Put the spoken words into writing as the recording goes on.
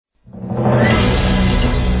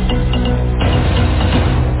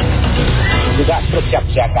bersiap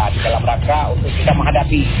siaga di dalam rangka untuk kita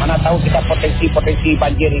menghadapi. Mana tahu kita potensi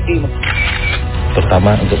banjir ini.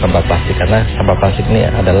 Terutama untuk sampah plastik, karena sampah plastik ini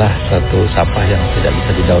adalah satu sampah yang tidak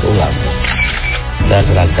bisa didaur ulang. Dan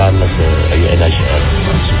serahkan ke UNHCR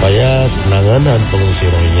supaya penanganan pengungsi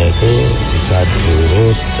Rohingya itu bisa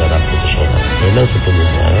diurus secara profesional. Memang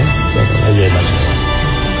sepenuhnya adalah UNHCR.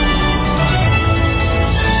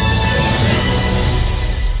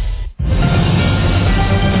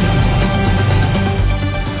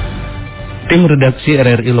 Tim redaksi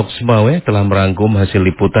RRI Lok Sumawe telah merangkum hasil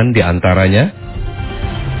liputan, di antaranya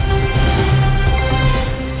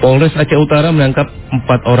Polres Aceh Utara menangkap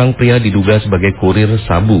 4 orang pria diduga sebagai kurir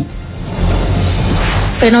sabu.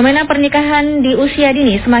 Fenomena pernikahan di usia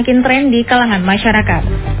dini semakin tren di kalangan masyarakat.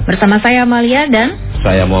 Bersama saya Amalia dan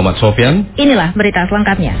saya Muhammad Sofyan. Inilah berita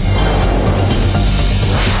selengkapnya.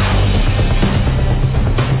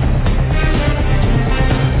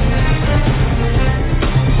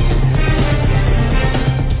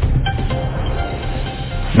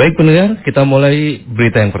 Baik pendengar, kita mulai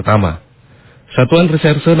berita yang pertama. Satuan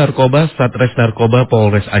Reserse Narkoba Satres Narkoba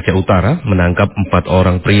Polres Aceh Utara menangkap 4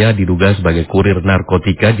 orang pria diduga sebagai kurir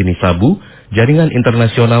narkotika jenis sabu jaringan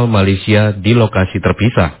internasional Malaysia di lokasi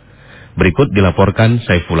terpisah. Berikut dilaporkan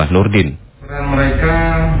Saifullah Nurdin. Mereka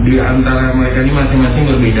di antara mereka ini masing-masing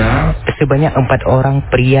berbeda. Sebanyak 4 orang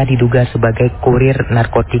pria diduga sebagai kurir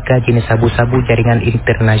narkotika jenis sabu-sabu jaringan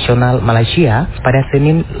internasional Malaysia pada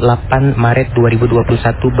Senin 8 Maret 2021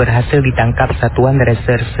 berhasil ditangkap Satuan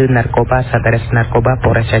Reserse Narkoba Satres Narkoba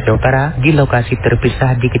Polres Aceh Utara di lokasi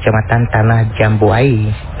terpisah di Kecamatan Tanah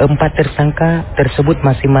Jambuai. 4 tersangka tersebut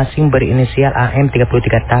masing-masing berinisial AM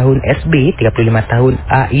 33 tahun, SB 35 tahun,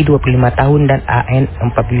 AI 25 tahun, dan AN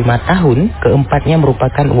 45 tahun. Keempatnya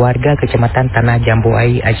merupakan warga Kecamatan Tanah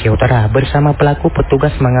Jambuai, Aceh Utara. Bersama pelaku, petugas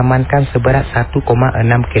mengamankan seberat 1,6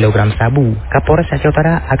 kg sabu. Kapolres Aceh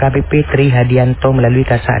Utara AKBP Tri Hadianto melalui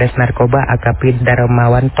Kasat Res Narkoba AKP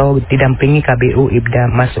Darmawanto didampingi KBU Ibda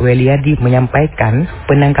Mas Weliadi menyampaikan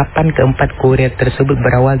penangkapan keempat kurir tersebut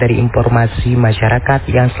berawal dari informasi masyarakat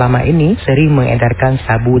yang selama ini sering mengedarkan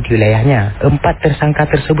sabu di wilayahnya. 4 tersangka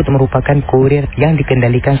tersebut merupakan kurir yang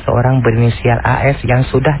dikendalikan seorang berinisial AS yang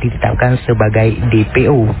sudah ditetapkan sebagai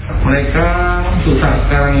DPO. Mereka untuk saat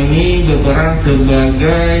sekarang ini berperan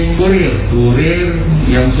sebagai kurir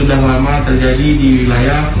yang sudah lama terjadi di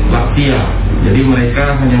wilayah Laktia. Jadi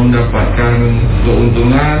mereka hanya mendapatkan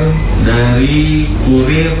keuntungan dari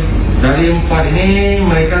kurir. Dari 4 ini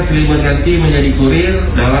mereka silih berganti menjadi kurir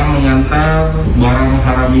dalam mengantar barang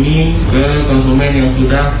haram ini ke konsumen yang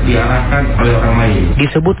sudah diarahkan oleh orang lain.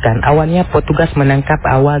 Disebutkan awalnya petugas menangkap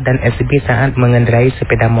Awal dan SB saat mengendarai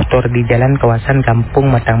sepeda motor di jalan kawasan Kampung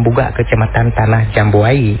Matangbuga, Kecamatan Tanah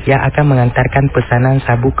Jambuai yang akan mengantarkan pesanan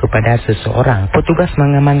sabu kepada seseorang. Petugas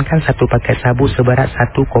mengamankan 1 paket sabu seberat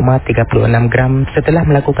 1,36 gram. Setelah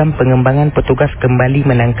melakukan pengembangan, petugas kembali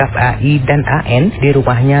menangkap AI dan AN di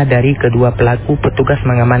rumahnya. Dari kedua pelaku, petugas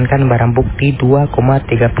mengamankan barang bukti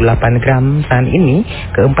 2,38 gram. Saat ini,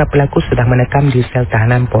 keempat pelaku sudah menekam di sel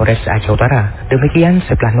tahanan Polres Aceh Utara. Demikian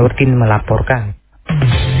Saifullah Nurdin melaporkan.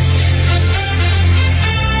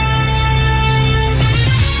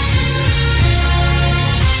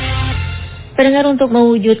 Pendengar, untuk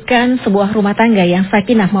mewujudkan sebuah rumah tangga yang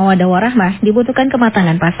sakinah mawaddah warahmah dibutuhkan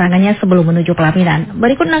kematangan pasangannya sebelum menuju pelaminan.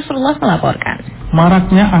 Berikut Nasrullah melaporkan.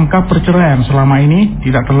 Maraknya angka perceraian selama ini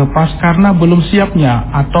tidak terlepas karena belum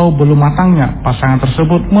siapnya atau belum matangnya pasangan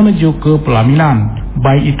tersebut menuju ke pelaminan,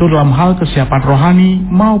 baik itu dalam hal kesiapan rohani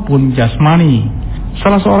maupun jasmani.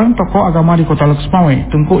 Salah seorang tokoh agama di Kota Lok Sumawe,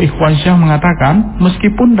 Tengku Ikhwan Syah, mengatakan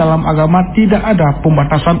meskipun dalam agama tidak ada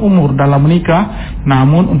pembatasan umur dalam menikah,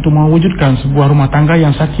 namun untuk mewujudkan sebuah rumah tangga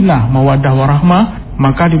yang sakinah mawaddah warahmah,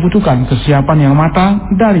 maka dibutuhkan kesiapan yang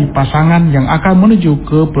matang dari pasangan yang akan menuju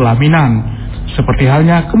ke pelaminan, seperti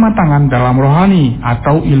halnya kematangan dalam rohani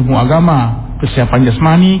atau ilmu agama, kesiapan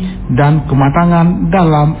jasmani, dan kematangan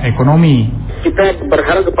dalam ekonomi. Kita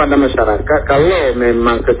berharap kepada masyarakat kalau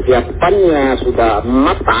memang kesiapannya sudah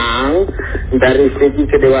matang dari segi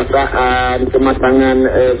kedewasaan, kematangan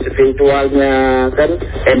spiritualnya, kan,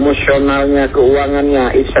 emosionalnya,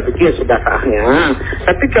 keuangannya, saya pikir sudah saatnya.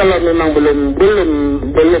 Tapi kalau memang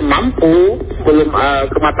belum mampu,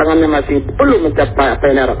 kematangannya masih belum mencapai apa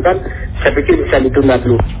yang diharapkan, saya pikir bisa ditunda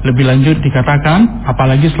dulu. Lebih lanjut dikatakan,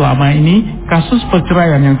 apalagi selama ini kasus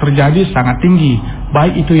perceraian yang terjadi sangat tinggi,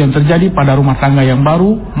 baik itu yang terjadi pada rumah tangga yang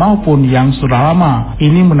baru maupun yang sudah lama.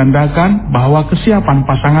 Ini menandakan bahwa kesiapan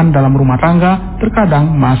pasangan dalam rumah tangga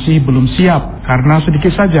terkadang masih belum siap, karena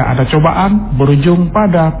sedikit saja ada cobaan berujung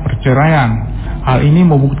pada perceraian. Hal ini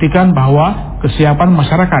membuktikan bahwa kesiapan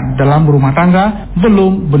masyarakat dalam rumah tangga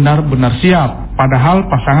belum benar-benar siap. Padahal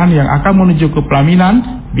pasangan yang akan menuju ke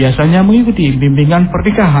pelaminan biasanya mengikuti bimbingan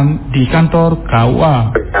pernikahan di kantor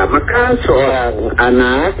KUA. Maka seorang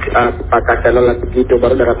anak, apakah kalau begitu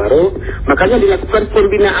baru, makanya dilakukan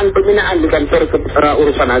pembinaan di kantor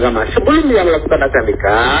urusan agama. Sebelum dia melakukan akad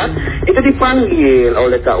nikah, itu dipanggil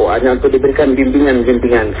oleh KUA-nya untuk diberikan bimbingan,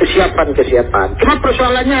 kesiapan. Cuma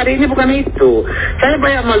persoalannya hari ini bukan itu. Saya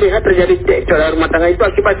banyak melihat terjadi cekcok dalam rumah tangga itu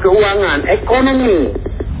akibat keuangan, ekonomi.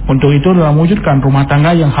 Untuk itu dalam mewujudkan rumah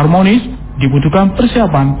tangga yang harmonis, dibutuhkan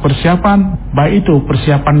persiapan, baik itu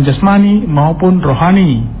persiapan jasmani maupun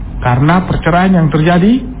rohani. Karena perceraian yang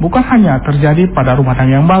terjadi bukan hanya terjadi pada rumah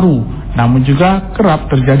tangga yang baru, namun juga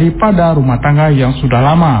kerap terjadi pada rumah tangga yang sudah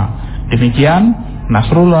lama. Demikian,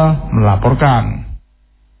 Nasrullah melaporkan.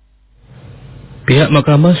 Pihak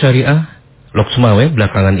Mahkamah Syariah Lok Sumawe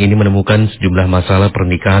belakangan ini menemukan sejumlah masalah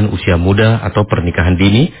pernikahan usia muda atau pernikahan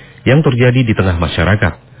dini yang terjadi di tengah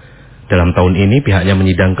masyarakat. Dalam tahun ini pihaknya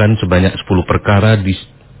menyidangkan sebanyak 10 perkara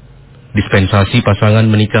dispensasi pasangan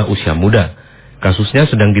menikah usia muda.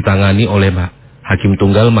 Kasusnya sedang ditangani oleh Hakim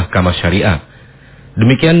Tunggal Mahkamah Syariah.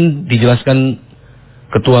 Demikian dijelaskan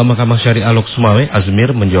Ketua Mahkamah Syariah Lok Sumawe,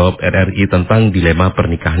 Azmir, menjawab RRI tentang dilema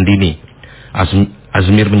pernikahan dini.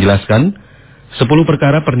 Azmir menjelaskan, 10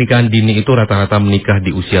 perkara pernikahan dini itu rata-rata menikah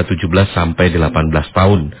di usia 17 sampai 18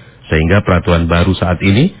 tahun. Sehingga peraturan baru saat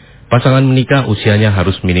ini, pasangan menikah usianya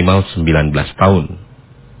harus minimal 19 tahun.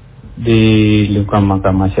 Di lingkungan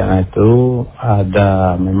Mahkamah Syariah itu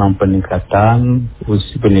ada memang pernikahan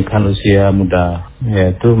usia muda,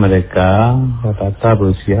 yaitu mereka rata-rata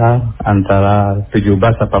berusia antara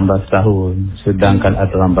 17-18 tahun. Sedangkan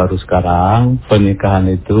aturan baru sekarang pernikahan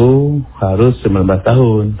itu harus 19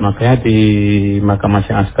 tahun. Makanya di Mahkamah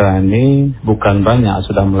Syariah sekarang ini bukan banyak,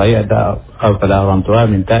 sudah mulai ada pada orang tua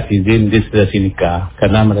minta izin diskresi nikah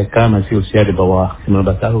karena mereka masih usia di bawah 19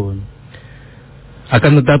 tahun.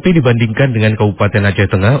 Akan tetapi dibandingkan dengan Kabupaten Aceh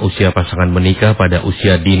Tengah, usia pasangan menikah pada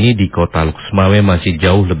usia dini di Kota Lok Sumawe masih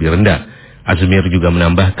jauh lebih rendah. Azmir juga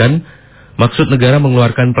menambahkan, maksud negara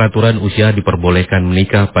mengeluarkan peraturan usia diperbolehkan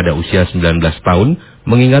menikah pada usia 19 tahun,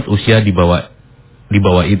 mengingat usia di bawah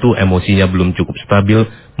itu emosinya belum cukup stabil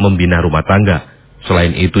membina rumah tangga.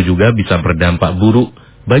 Selain itu juga bisa berdampak buruk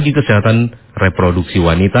bagi kesehatan reproduksi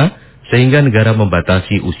wanita, sehingga negara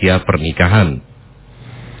membatasi usia pernikahan.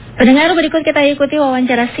 Pendengar, berikut kita ikuti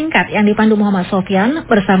wawancara singkat yang dipandu Muhammad Sofyan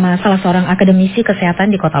bersama salah seorang akademisi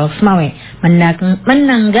kesehatan di Kota Lok Sumawe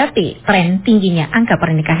menanggapi tren tingginya angka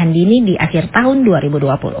pernikahan dini di akhir tahun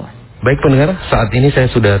 2020. Baik pendengar, saat ini saya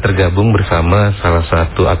sudah tergabung bersama salah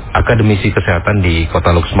satu akademisi kesehatan di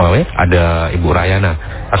Kota Lok Sumawe, ada Ibu Rayana.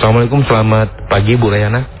 Assalamualaikum, selamat pagi Bu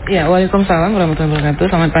Rayana. Ya, waalaikumsalam warahmatullahi wabarakatuh.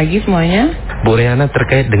 Selamat pagi semuanya. Bu Rayana,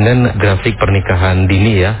 terkait dengan grafik pernikahan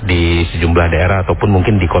dini ya di sejumlah daerah ataupun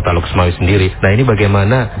mungkin di Kota Lok Sumawe sendiri. Nah, ini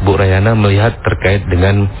bagaimana Bu Rayana melihat terkait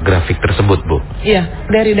dengan grafik tersebut, Bu? Iya,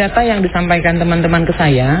 dari data yang disampaikan teman-teman ke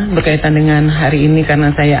saya berkaitan dengan hari ini karena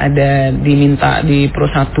saya ada diminta di Pro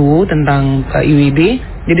 1 tentang IWD.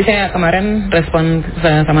 Jadi saya kemarin respon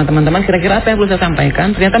sama teman-teman kira-kira apa yang perlu saya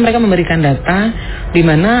sampaikan. Ternyata mereka memberikan data di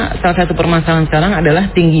mana salah satu permasalahan sekarang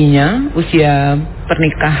adalah tingginya usia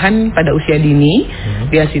pernikahan pada usia dini.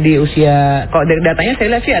 Di usia, kalau dari datanya saya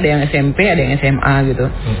lihat sih ada yang SMP, ada yang SMA gitu.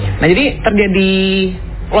 Nah, jadi terjadi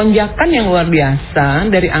lonjakan yang luar biasa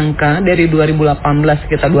dari angka dari 2018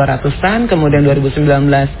 sekitar 200-an, kemudian 2019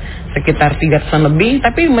 sekitar 300-an lebih,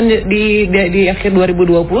 tapi di akhir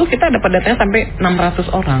 2020 kita dapat datanya sampai 600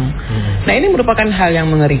 orang. Nah, ini merupakan hal yang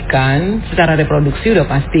mengerikan secara reproduksi udah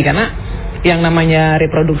pasti, karena yang namanya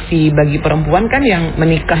reproduksi bagi perempuan kan yang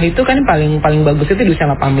menikah itu kan paling bagus itu di usia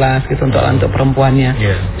 18 gitu untuk perempuannya.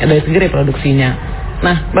 Dari segi reproduksinya.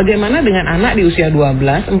 Nah, bagaimana dengan anak di usia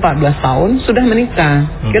 12, 14 tahun sudah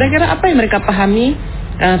menikah? Kira-kira apa yang mereka pahami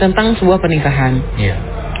tentang sebuah pernikahan?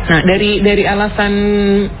 Nah, dari alasan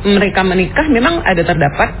mereka menikah memang ada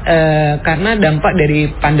terdapat karena dampak dari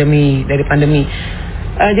pandemi.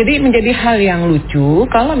 Jadi menjadi hal yang lucu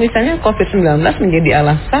kalau misalnya COVID-19 menjadi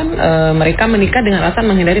alasan mereka menikah dengan alasan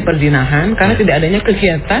menghindari perzinahan karena tidak adanya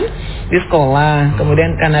kegiatan di sekolah.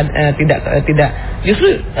 Kemudian karena tidak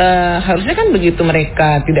justru harusnya kan begitu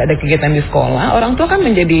mereka tidak ada kegiatan di sekolah, orang tua kan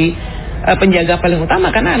menjadi penjaga paling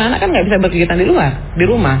utama karena anak-anak kan nggak bisa berkegiatan di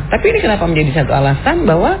rumah. Tapi ini kenapa menjadi satu alasan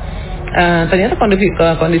bahwa ternyata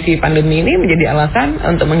kondisi pandemi ini menjadi alasan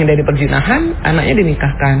untuk menghindari perzinahan, anaknya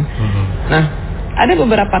dinikahkan. Nah, ada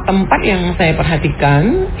beberapa tempat yang saya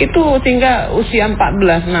perhatikan itu sehingga usia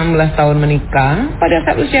 14-16 tahun menikah. Pada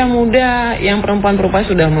saat usia muda yang perempuan-perempuan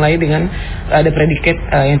sudah mulai dengan ada predikat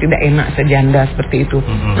yang tidak enak sejanda seperti itu.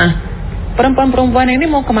 Nah, perempuan-perempuan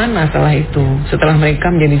ini mau kemana setelah itu? Setelah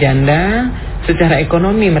mereka menjadi janda, secara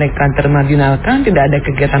ekonomi mereka termarginalkan, tidak ada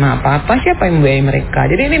kegiatan apa-apa, siapa yang membiayai mereka?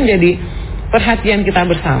 Jadi ini menjadi perhatian kita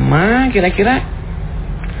bersama, kira-kira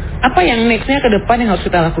apa yang nextnya ke depan yang harus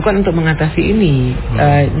kita lakukan untuk mengatasi ini.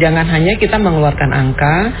 Jangan hanya kita mengeluarkan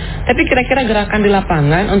angka, tapi kira-kira gerakan di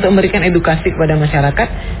lapangan untuk memberikan edukasi kepada masyarakat.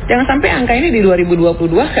 Jangan sampai angka ini di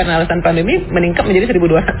 2022 karena alasan pandemi meningkat menjadi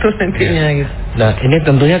 1.200 nantinya gitu. Nah, ini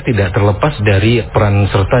tentunya tidak terlepas dari peran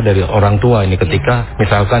serta dari orang tua ini ketika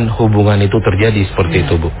misalkan hubungan itu terjadi seperti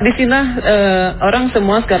itu, Bu. Di sini orang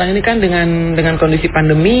semua sekarang ini kan dengan kondisi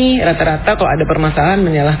pandemi, rata-rata kalau ada permasalahan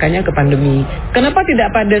menyalahkannya ke pandemi. Kenapa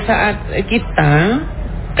tidak pada saat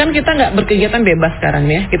kita nggak berkegiatan bebas sekarang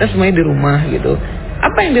ya, kita semuanya di rumah gitu.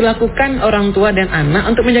 Apa yang dilakukan orang tua dan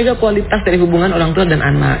anak untuk menjaga kualitas dari hubungan orang tua dan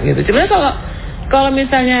anak gitu. Sebenarnya kalau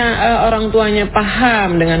misalnya orang tuanya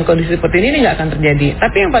paham dengan kondisi seperti ini nggak akan terjadi.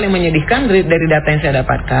 Tapi yang paling menyedihkan dari data yang saya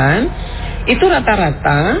dapatkan itu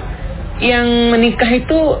rata-rata yang menikah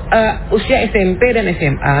itu usia SMP dan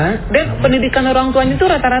SMA, dan pendidikan orang tuanya itu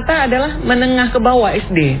rata-rata adalah menengah ke bawah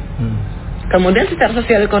SD. Kemudian secara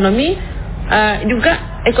sosial ekonomi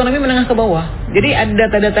juga ekonomi menengah ke bawah. Jadi ada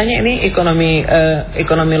data-datanya ini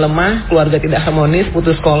ekonomi lemah, keluarga tidak harmonis,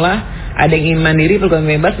 putus sekolah, ada yang ingin mandiri, program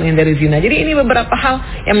bebas, menghindari zina. Jadi ini beberapa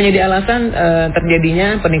hal yang menjadi alasan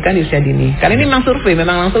terjadinya pernikahan di usia dini. Karena ini memang survei,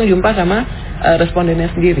 memang langsung jumpa sama respondennya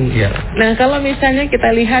sendiri. Nah kalau misalnya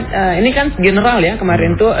kita lihat ini kan general ya,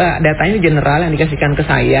 kemarin tuh datanya general yang dikasihkan ke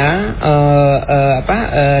saya,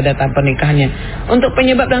 data pernikahannya. Untuk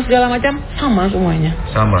penyebab dan segala macam sama semuanya.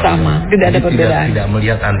 Sama. Tidak ada perbedaan. Tidak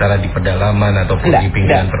melihat antara di pedalaman ataupun di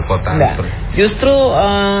pinggiran perkotaan. Justru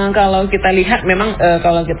kalau kita lihat memang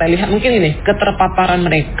kalau kita lihat mungkin ini keterpaparan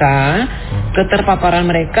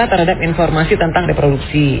mereka terhadap informasi tentang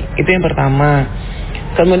reproduksi. Itu yang pertama.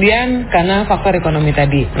 Kemudian karena faktor ekonomi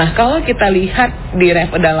tadi. Nah kalau kita lihat di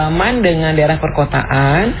daerah pedalaman dengan daerah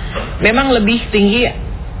perkotaan, memang lebih tinggi.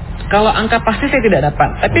 Kalau angka pasti saya tidak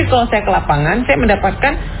dapat. Tapi kalau saya ke lapangan, saya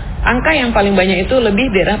mendapatkan angka yang paling banyak itu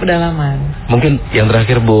lebih daerah pedalaman. Mungkin yang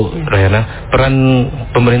terakhir Bu Rayana, peran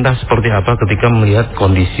pemerintah seperti apa ketika melihat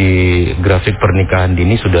kondisi grafik pernikahan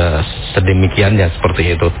dini sudah sedemikiannya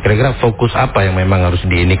seperti itu? Kira-kira fokus apa yang memang harus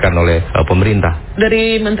diinikan oleh pemerintah?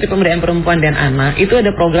 Dari Menteri Pemberdayaan Perempuan dan Anak itu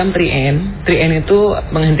ada program 3N. 3N itu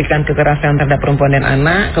menghentikan kekerasan terhadap perempuan dan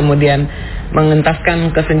anak, kemudian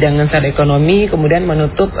mengentaskan kesenjangan secara ekonomi, kemudian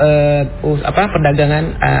menutup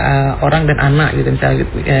perdagangan orang dan anak gitu misalnya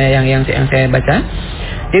gitu, yang saya baca.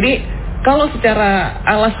 Jadi kalau secara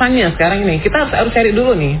alasannya sekarang ini kita harus cari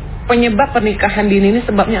dulu nih penyebab pernikahan dini ini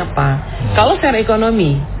sebabnya apa. Kalau secara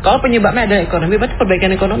ekonomi, kalau penyebabnya adalah ekonomi, berarti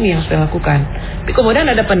perbaikan ekonomi yang harus dilakukan. Kemudian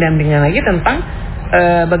ada pendampingan lagi tentang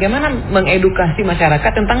bagaimana mengedukasi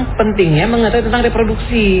masyarakat tentang pentingnya mengetahui tentang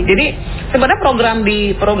reproduksi. Jadi sebenarnya program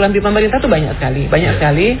di pemerintah itu banyak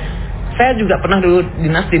sekali. Saya juga pernah dulu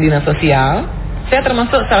di dinas sosial. Saya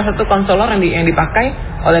termasuk salah satu konselor yang dipakai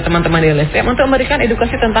oleh teman-teman di LSM untuk memberikan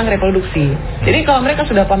edukasi tentang reproduksi. Jadi kalau mereka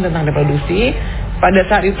sudah paham tentang reproduksi, pada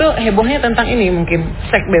saat itu hebohnya tentang ini mungkin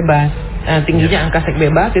seks bebas, tingginya angka seks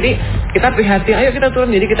bebas. Jadi kita prihatin, ayo kita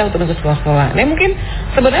turun, jadi kita turun ke sekolah-sekolah. Nah mungkin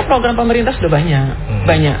sebenarnya program pemerintah sudah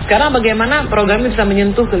banyak. Sekarang bagaimana program ini bisa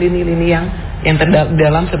menyentuh ke lini-lini yang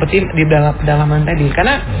terdalam seperti di pedalaman tadi.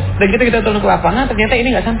 Karena begitu kita turun ke lapangan, ternyata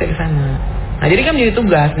ini nggak sampai ke sana. Nah jadi kan menjadi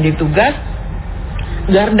tugas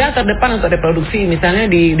garda terdepan untuk reproduksi, misalnya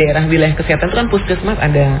di daerah wilayah kesehatan itu kan puskesmas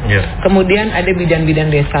ada, kemudian ada bidan-bidan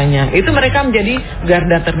desanya, itu mereka menjadi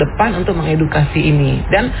garda terdepan untuk mengedukasi ini.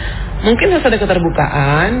 Dan mungkin harus ada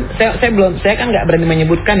keterbukaan. Saya kan nggak berani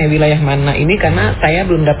menyebutkan ya wilayah mana ini karena saya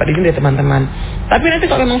belum dapat izin dari teman-teman. Tapi nanti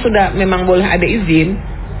kalau memang boleh ada izin,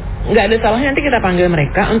 nggak ada salahnya nanti kita panggil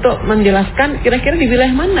mereka untuk menjelaskan kira-kira di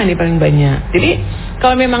wilayah mana nih paling banyak. Jadi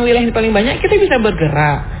kalau memang wilayah ini paling banyak, kita bisa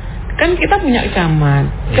bergerak. Kan kita punya camat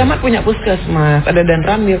punya puskesmas, ada dan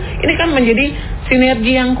ramil. Ini kan menjadi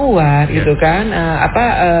sinergi yang kuat gitu kan.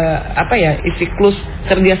 Siklus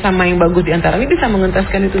kerjasama yang bagus di antara ini bisa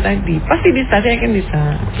mengentaskan itu tadi. Pasti bisa, saya yakin bisa.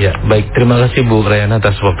 Ya, baik. Terima kasih Bu Rayana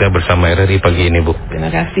atas waktunya bersama RRI pagi ini, Bu. Terima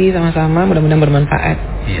kasih sama-sama, mudah-mudahan bermanfaat.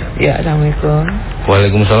 Ya, Assalamualaikum.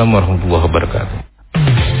 Waalaikumsalam warahmatullahi wabarakatuh.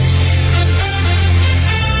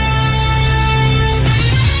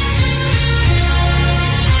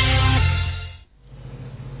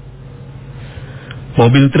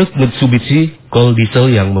 Mobil truk Mitsubishi Colt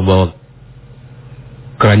Diesel yang membawa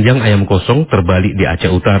keranjang ayam kosong terbalik di Aceh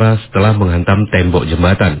Utara setelah menghantam tembok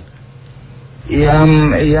jembatan.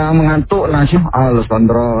 yang mengantuk langsung harus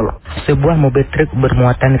kontrol. Sebuah mobil truk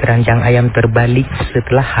bermuatan keranjang ayam terbalik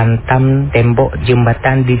setelah hantam tembok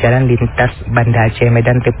jembatan di jalan lintas Banda Aceh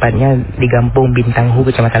Medan, tepatnya di Kampung Bintang Hu,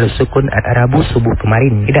 Kecamatan Lusukun, Rabu subuh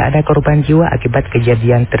kemarin. Tidak ada korban jiwa akibat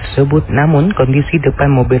kejadian tersebut, namun kondisi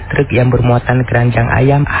depan mobil truk yang bermuatan keranjang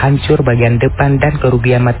ayam hancur bagian depan dan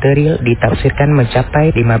kerugian material ditafsirkan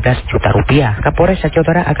mencapai 15 juta rupiah. Kapolres Aceh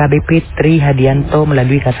Utara AKBP Tri Hadianto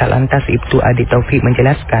melalui Kasat Lantas Ibtu Adi Taufik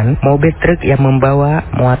menjelaskan, mobil truk yang membawa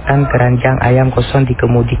muatan keranjang ayam kosong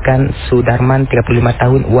dikemudikan Sudarman 35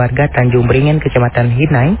 tahun warga Tanjung Beringin, Kecamatan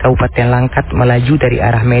Hinai, Kabupaten Langkat, melaju dari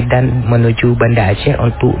arah Medan menuju Banda Aceh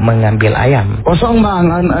untuk mengambil ayam. Kosong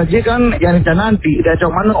bang, Aceh kan yang nanti dia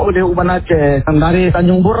cok mana udah Uban Aceh dari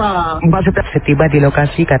Tanjung Bora. Setiba di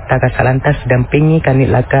lokasi, kata Kasat Lantas dampingi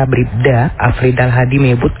Kanit Laka Bribda Afridal Hadi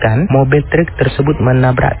menyebutkan, mobil truk tersebut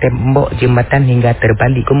menabrak tembok jembatan hingga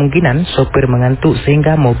terbalik. Kemungkinan sopir mengantuk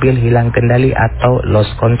sehingga mobil hilang kendali atau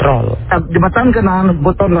lost control. Jembatan kena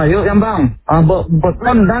beton rayu yang bang,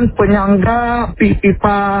 beton dan penyangga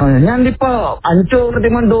pipa yang dipo hancur di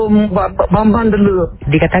mendung bamban dulu.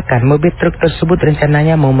 Dikatakan mobil truk tersebut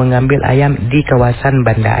rencananya mau mengambil ayam di kawasan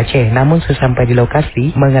Banda Aceh, namun sesampai di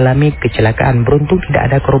lokasi mengalami kecelakaan. Beruntung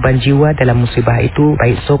tidak ada korban jiwa dalam musibah itu,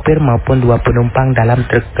 baik sopir maupun 2 penumpang dalam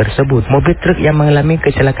truk tersebut. Mobil truk yang mengalami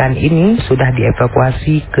kecelakaan ini sudah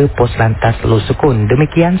dievakuasi ke Pos Lantas Lusukun.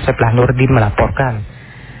 Demikian Seplah Nurdin melaporkan.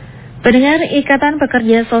 Pendengar, Ikatan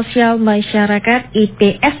Pekerja Sosial Masyarakat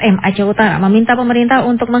IPSM Aceh Utara meminta pemerintah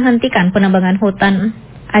untuk menghentikan penambangan hutan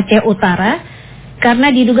Aceh Utara karena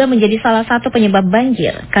diduga menjadi salah satu penyebab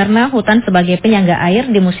banjir karena hutan sebagai penyangga air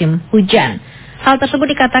di musim hujan. Hal tersebut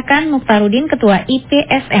dikatakan Mukhtarudin, Ketua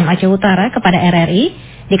IPSM Aceh Utara, kepada RRI.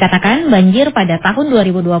 Dikatakan banjir pada tahun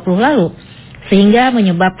 2020 lalu, sehingga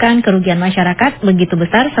menyebabkan kerugian masyarakat begitu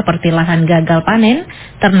besar seperti lahan gagal panen,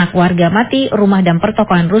 ternak warga mati, rumah dan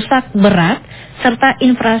pertokoan rusak berat, serta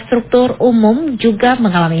infrastruktur umum juga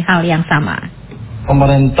mengalami hal yang sama.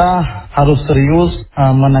 Pemerintah harus serius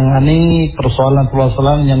menangani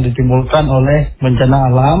persoalan-persoalan yang ditimbulkan oleh bencana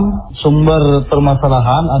alam. Sumber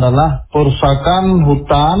permasalahan adalah perusakan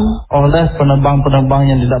hutan oleh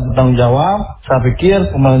penebang-penebang yang tidak bertanggung jawab. Saya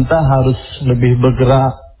pikir pemerintah harus lebih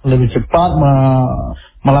bergerak, lebih cepat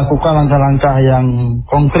melakukan langkah-langkah yang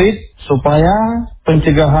konkret supaya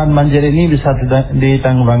pencegahan banjir ini bisa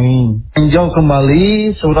ditanggulangi. Tinjau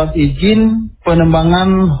kembali surat izin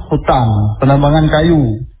penembangan hutan, penembangan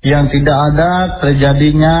kayu yang tidak ada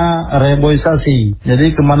terjadinya reboisasi.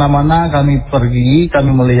 Jadi kemana-mana kami pergi,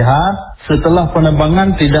 kami melihat setelah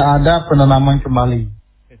penebangan tidak ada penanaman kembali.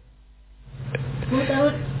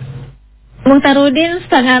 Mukhtarudin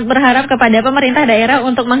sangat berharap kepada pemerintah daerah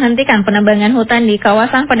untuk menghentikan penambangan hutan di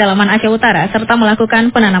kawasan pedalaman Aceh Utara serta melakukan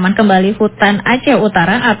penanaman kembali hutan Aceh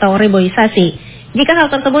Utara atau reboisasi. Jika hal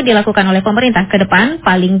tersebut dilakukan oleh pemerintah ke depan,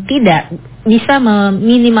 paling tidak bisa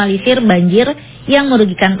meminimalisir banjir yang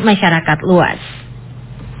merugikan masyarakat luas.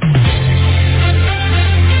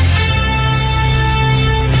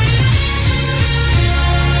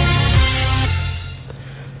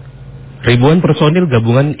 Ribuan personil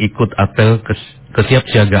gabungan ikut apel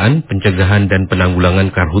kesiapsiagaan pencegahan dan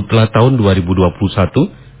penanggulangan Karhutla tahun 2021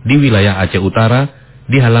 di wilayah Aceh Utara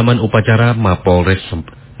di halaman upacara Mapolres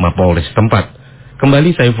tempat.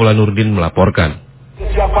 Kembali Saifullah Nurdin melaporkan.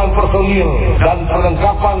 Kesiapan personil dan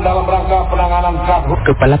perlengkapan dalam rangka penanganan Karhutla.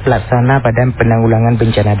 Kepala Pelaksana Badan Penanggulangan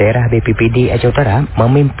Bencana Daerah BPBD Aceh Utara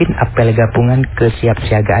memimpin apel gabungan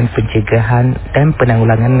kesiapsiagaan pencegahan dan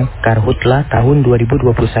penanggulangan Karhutla tahun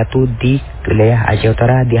 2021 di wilayah Aceh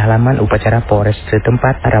Utara di halaman upacara Polres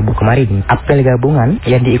setempat Rabu kemarin. Apel gabungan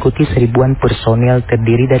yang diikuti seribuan personel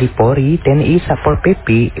terdiri dari Polri, TNI, Satpol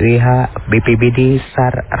PP, WH, BPBD,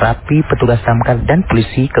 SAR, Rapi, petugas damkar dan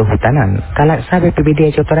polisi kehutanan. Kalaksa BPBD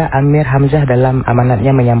Aceh Utara Amir Hamzah dalam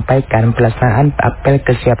amanatnya menyampaikan pelaksanaan apel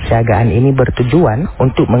kesiapsiagaan ini bertujuan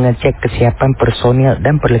untuk mengecek kesiapan personil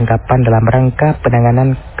dan perlengkapan dalam rangka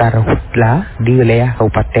penanganan Karhutla di wilayah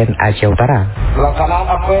Kabupaten Aceh Utara. Pelaksanaan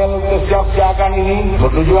apel kesiapsiagaan ini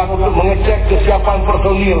bertujuan untuk mengecek kesiapan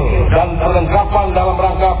personil dan perlengkapan dalam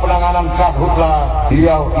rangka penanganan Karhutla di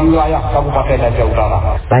wilayah Kabupaten Aceh Utara.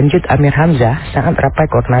 Lanjut Amir Hamzah, saat rapat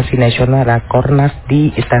koordinasi nasional Rakornas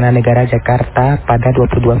di Istana Negara Jakarta pada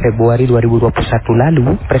 22 Februari 2021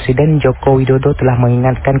 lalu, Presiden Joko Widodo telah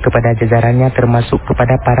mengingatkan kepada jajarannya termasuk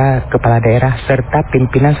kepada para kepala daerah serta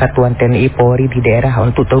pimpinan satuan TNI Polri di daerah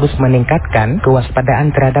untuk terus meningkatkan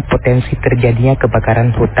kewaspadaan terhadap potensi terjadinya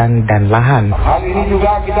kebakaran hutan dan lahan. lahan. Hal ini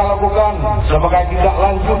juga kita lakukan sebagai tindak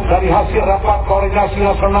lanjut dari hasil rapat koordinasi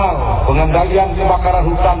nasional pengendalian kebakaran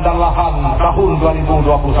hutan dan lahan tahun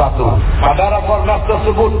 2021. Pada rakornas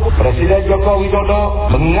tersebut, Presiden Joko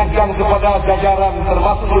Widodo mengingatkan kepada jajaran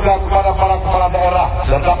termasuk juga kepada para kepala daerah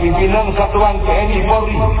serta pimpinan satuan TNI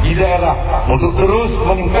Polri di daerah untuk terus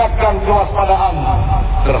meningkatkan kewaspadaan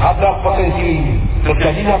terhadap potensi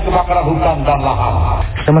terjadinya kebakaran hutan dan lahan.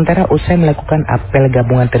 Sementara usai melakukan apel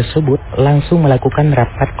gabungan tersebut, langsung melakukan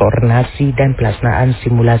rapat koordinasi dan pelaksanaan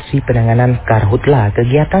simulasi penanganan karhutla.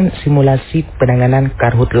 Kegiatan simulasi penanganan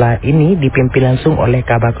karhutla ini dipimpin langsung oleh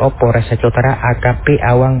Kabag Op Polres Aceh Utara AKP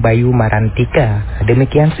Awang Bayu Marantika.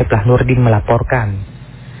 Demikian Seplah Nurdin melaporkan.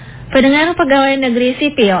 Pendengar, pegawai negeri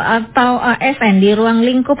sipil atau ASN di ruang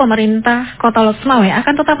lingkup pemerintah Kota Lok Semawe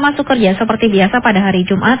akan tetap masuk kerja seperti biasa pada hari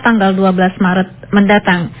Jumat tanggal 12 Maret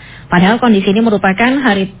mendatang. Padahal kondisi ini merupakan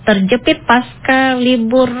hari terjepit pasca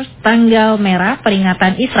libur tanggal merah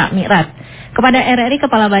peringatan Isra Mi'raj. Kepada RRI,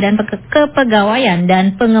 Kepala Badan Kepegawaian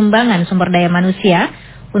dan Pengembangan Sumber Daya Manusia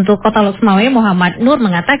untuk Kota Lok Semawe, Muhammad Nur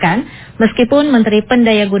mengatakan, meskipun Menteri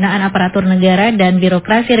Pendayagunaan Aparatur Negara dan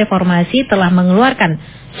Birokrasi Reformasi telah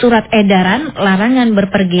mengeluarkan surat edaran larangan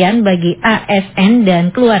berpergian bagi ASN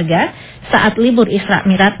dan keluarga saat libur Isra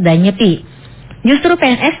Mi'raj dan Nyepi, justru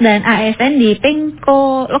PNS dan ASN di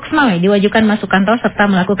Pemko Lok Semawe diwajibkan masuk kantor serta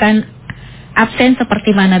melakukan absen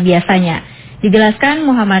seperti mana biasanya. Dijelaskan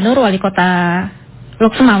Muhammad Nur, Wali Kota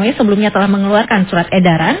Lok Semawe sebelumnya telah mengeluarkan surat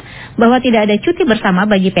edaran bahwa tidak ada cuti bersama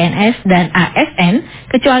bagi PNS dan ASN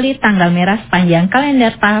kecuali tanggal merah sepanjang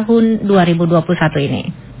kalender tahun 2021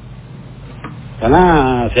 ini.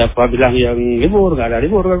 Karena siapa bilang yang libur, nggak ada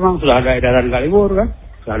libur memang, sudah ada edaran nggak libur kan.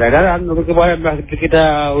 Sudah ada edaran, kemarin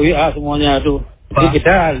kita WA semuanya tuh. Jadi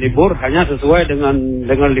kita libur hanya sesuai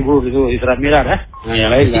dengan libur itu Isra Mi'raj ya. Nah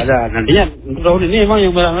yang lain nggak ada. Nantinya untuk tahun ini memang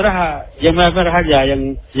yang merah-merah aja,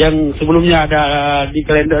 yang sebelumnya ada di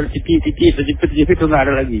kalender titik sejepit itu nggak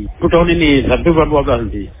ada lagi. Untuk tahun ini sampai bulan 12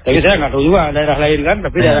 nanti. Tapi saya nggak tahu juga daerah lain kan,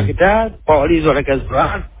 tapi daerah kita Polri sudah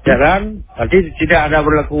surat jalan, nanti tidak ada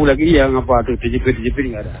berlaku lagi yang apa tuh sejepit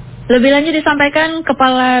nggak ada. Lebih lanjut disampaikan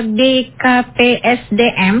Kepala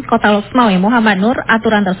BKPSDM Kota Lok Semawe, Muhammad Nur,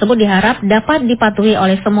 aturan tersebut diharap dapat dipatuhi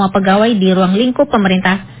oleh semua pegawai di ruang lingkup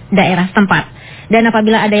pemerintah daerah setempat. Dan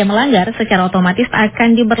apabila ada yang melanggar, secara otomatis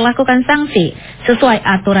akan diberlakukan sanksi sesuai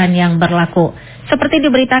aturan yang berlaku. Seperti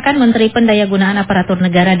diberitakan Menteri Pendayagunaan Aparatur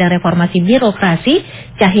Negara dan Reformasi Birokrasi,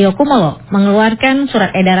 Cahyo Kumolo, mengeluarkan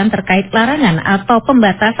surat edaran terkait larangan atau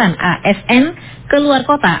pembatasan ASN keluar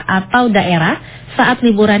kota atau daerah saat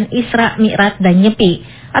liburan Isra Mi'raj dan Nyepi.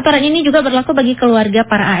 Aturan ini juga berlaku bagi keluarga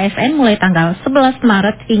para ASN mulai tanggal 11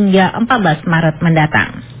 Maret hingga 14 Maret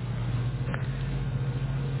mendatang.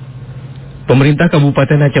 Pemerintah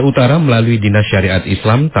Kabupaten Aceh Utara melalui Dinas Syariat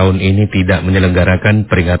Islam tahun ini tidak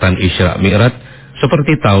menyelenggarakan peringatan Isra Mi'raj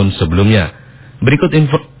seperti tahun sebelumnya. Berikut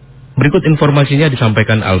informasinya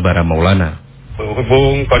disampaikan Albara Maulana.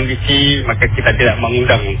 Berhubung kondisi, maka kita tidak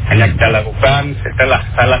mengundang, hanya kita lakukan setelah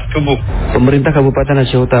salat subuh. Pemerintah Kabupaten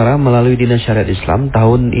Aceh Utara melalui Dinas Syariat Islam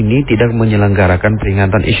tahun ini tidak menyelenggarakan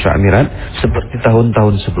peringatan Isra Mi'raj seperti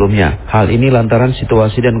tahun-tahun sebelumnya. Hal ini lantaran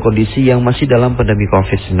situasi dan kondisi yang masih dalam pandemi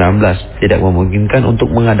COVID-19 tidak memungkinkan untuk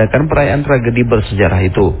mengadakan perayaan tragedi bersejarah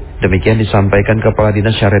itu. Demikian disampaikan Kepala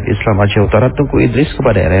Dinas Syariat Islam Aceh Utara Tengku Idris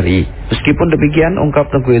kepada RRI. Meskipun demikian,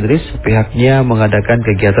 ungkap Tengku Idris, pihaknya mengadakan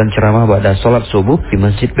kegiatan ceramah ba'da sholat subuh di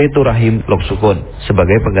Masjid Baitur Rahim Lok Sukun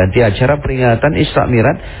sebagai pengganti acara peringatan Isra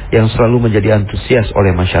Mi'raj yang selalu menjadi antusias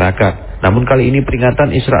oleh masyarakat. Namun kali ini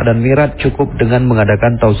peringatan Isra dan Mi'raj cukup dengan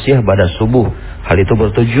mengadakan tausiah ba'da subuh. Hal itu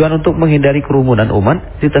bertujuan untuk menghindari kerumunan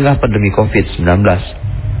umat di tengah pandemi COVID-19.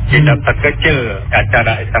 Kita perkecil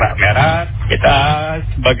acara Isra Mi'raj, kita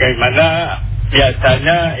sebagaimana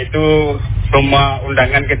biasanya itu semua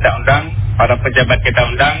undangan kita undang, para pejabat kita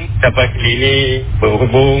undang. Seperti ini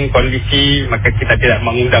berhubung kondisi, maka kita tidak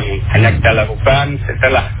mengundang, hanya kita lakukan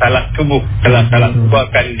setelah salat subuh. Setelah salat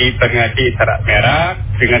subuh akan diperingati Isra Mi'raj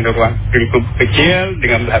dengan ruang lingkup kecil,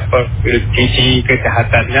 dengan sisi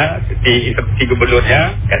kesehatannya, seperti instruksi gubernurnya,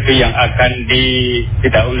 itu yang akan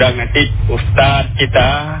kita undang nanti Ustadz kita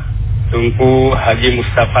Tunku Haji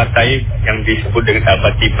Mustafa Taib yang disebut dengan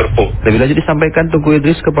Abati Perpu. Lebih lanjut disampaikan Tengku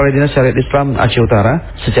Idris, Kepala Dinas Syariat Islam Aceh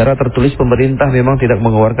Utara, secara tertulis pemerintah memang tidak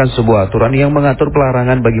mengeluarkan sebuah aturan yang mengatur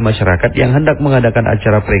pelarangan bagi masyarakat yang hendak mengadakan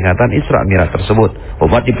acara peringatan Isra Mi'raj tersebut.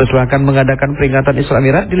 Umat dipersilakan mengadakan peringatan Isra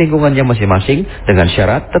Mi'raj di lingkungannya masing-masing dengan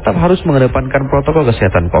syarat tetap harus mengedepankan protokol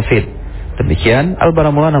kesehatan COVID. Demikian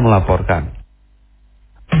Albara Maulana melaporkan.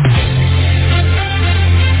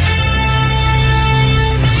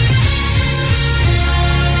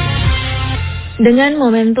 Dengan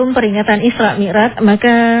momentum peringatan Isra Mi'raj,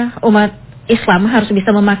 maka umat Islam harus bisa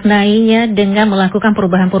memaknainya dengan melakukan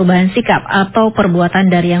perubahan-perubahan sikap atau perbuatan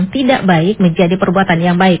dari yang tidak baik menjadi perbuatan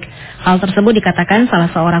yang baik. Hal tersebut dikatakan salah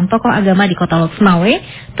seorang tokoh agama di Kota Loksmawe,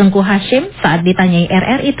 Tengku Hashim, saat ditanyai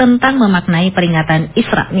RRI tentang memaknai peringatan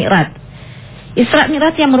Isra Mi'raj. Isra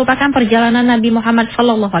Mi'raj yang merupakan perjalanan Nabi Muhammad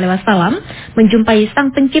SAW menjumpai Sang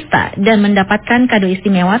Pencipta dan mendapatkan kado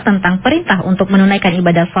istimewa tentang perintah untuk menunaikan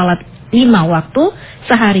ibadah salat 5 waktu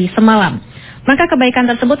sehari semalam. Maka kebaikan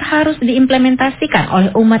tersebut harus diimplementasikan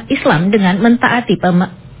oleh umat Islam dengan mentaati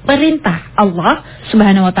perintah Allah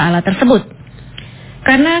Subhanahu wa taala tersebut.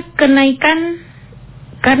 Karena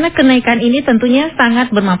kenaikan ini tentunya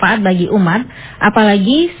sangat bermanfaat bagi umat,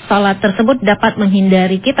 apalagi salat tersebut dapat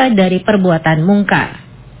menghindari kita dari perbuatan mungkar.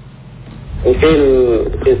 Mungkin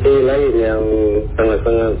sisi lain yang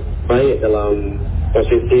sangat-sangat baik dalam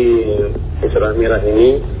posisi Isra Mi'raj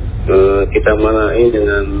ini, kita maknai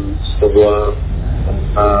dengan sebuah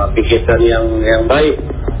pikiran yang baik.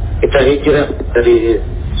 Kita hijrah dari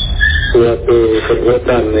suatu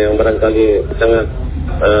perbuatan yang barangkali sangat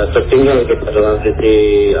tertinggal kita dalam sisi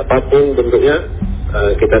apapun bentuknya,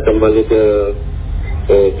 kita kembali ke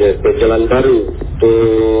jalan baru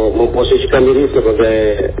untuk memposisikan diri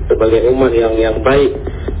sebagai umat yang baik,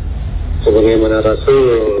 sebagaimana Rasul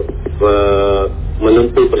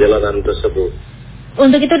menempuh perjalanan tersebut.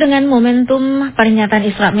 Untuk itu dengan momentum peringatan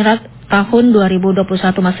Isra Mi'raj tahun 2021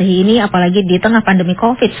 Masehi ini, apalagi di tengah pandemi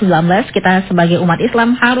COVID-19, kita sebagai umat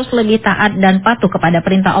Islam harus lebih taat dan patuh kepada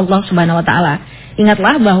perintah Allah Subhanahu wa taala.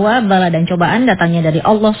 Ingatlah bahwa bala dan cobaan datangnya dari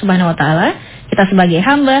Allah Subhanahu wa taala. Kita sebagai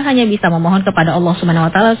hamba hanya bisa memohon kepada Allah Subhanahu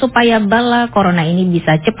wa taala supaya bala corona ini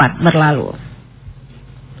bisa cepat berlalu.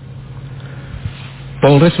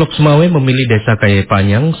 Polres Loksmawe memilih Desa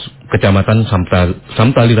Kayepanyang, Kecamatan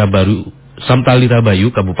Samtalirabayu,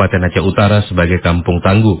 Kabupaten Aceh Utara sebagai kampung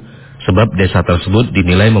tangguh, sebab desa tersebut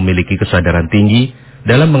dinilai memiliki kesadaran tinggi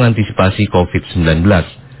dalam mengantisipasi COVID-19.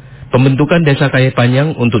 Pembentukan Desa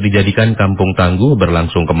Kayepanyang untuk dijadikan kampung tangguh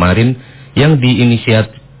berlangsung kemarin yang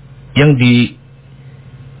diinisiasi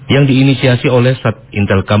oleh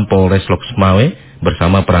Satintelkam Polres Loksmawe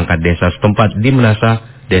bersama perangkat desa setempat di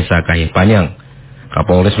Menasa Desa Kayepanyang.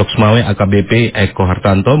 Kapolres Loksmawe AKBP Eko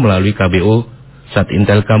Hartanto melalui KBO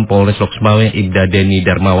Satintelkam Polres Loksmawe Ibda Deni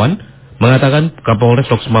Darmawan mengatakan Kapolres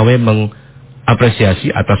Loksmawe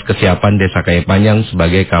mengapresiasi atas kesiapan Desa Kayepanyang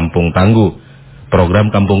sebagai kampung tangguh.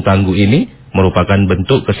 Program kampung tangguh ini merupakan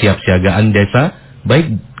bentuk kesiapsiagaan desa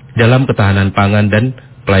baik dalam ketahanan pangan dan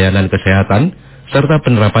pelayanan kesehatan serta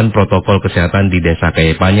penerapan protokol kesehatan di Desa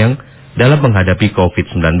Kayepanyang dalam menghadapi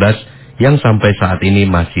COVID-19 yang sampai saat ini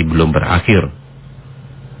masih belum berakhir.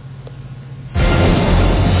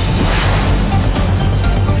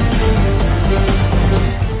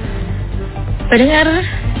 Pendengar,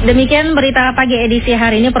 demikian berita pagi edisi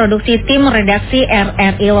hari ini produksi tim redaksi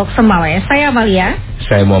RRI Loksmawe. Saya Amalia.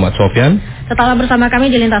 Saya Muhammad Sofyan. Tetaplah bersama kami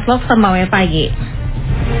di Lintas Loksmawe Pagi.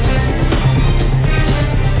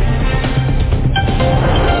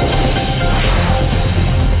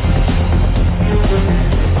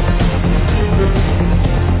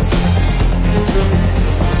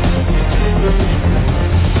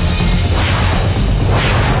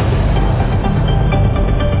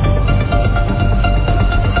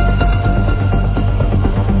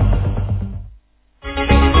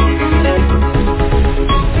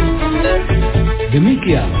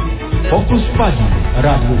 Demikian Fokus Pagi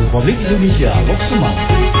Radio Republik Indonesia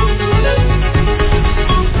Loksmawe.